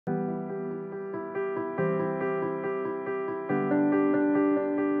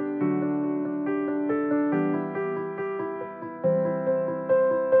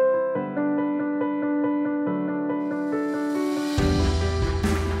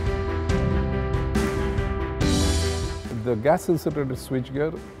The gas-insulated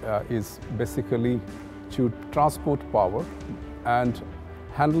switchgear is basically to transport power and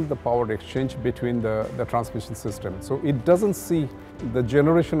handle the power exchange between the transmission system. So it doesn't see the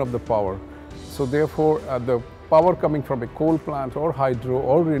generation of the power. So therefore, the power coming from a coal plant or hydro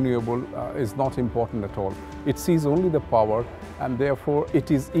or renewable is not important at all. It sees only the power, and therefore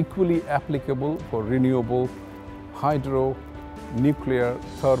it is equally applicable for renewable, hydro, nuclear,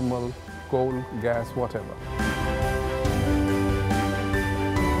 thermal, coal, gas, whatever.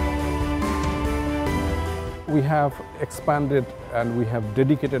 We have expanded and we have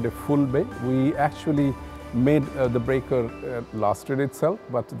dedicated a full bay. We actually made the breaker last year itself,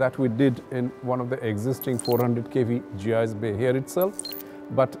 but that we did in one of the existing 400 kV GIS bay here itself.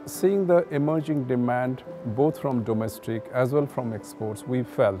 But seeing the emerging demand both from domestic as well from exports, we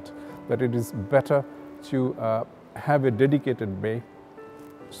felt that it is better to have a dedicated bay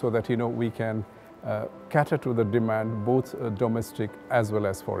so that we can cater to the demand both domestic as well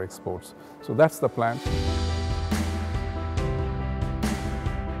as for exports. So that's the plan.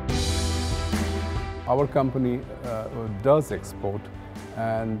 Our company does export,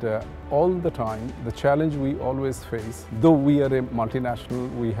 and all the time the challenge we always face, though we are a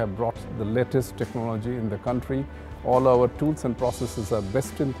multinational, we have brought the latest technology in the country. All our tools and processes are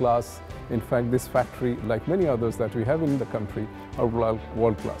best in class. In fact, this factory, like many others that we have in the country, are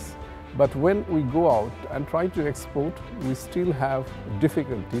world class. But when we go out and try to export, we still have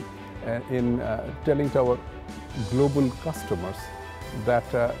difficulty in telling to our global customers that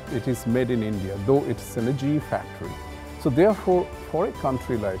it is made in India, though it's in a GE factory. So therefore, for a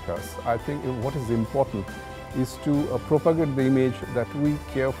country like us, I think what is important is to propagate the image that we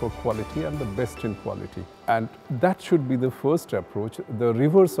care for quality and the best in quality. And that should be the first approach. The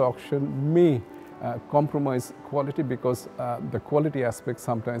reverse auction may compromise quality because the quality aspect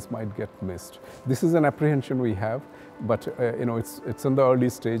sometimes might get missed. This is an apprehension we have, but it's in the early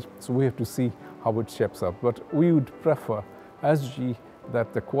stage, so we have to see how it shapes up. But we would prefer as GE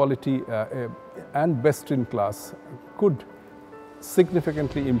that the quality and best in class could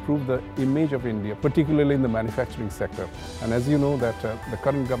significantly improve the image of India, particularly in the manufacturing sector. And as you know that the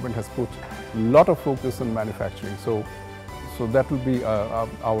current government has put a lot of focus on manufacturing, so that will be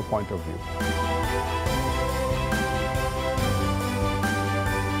our point of view.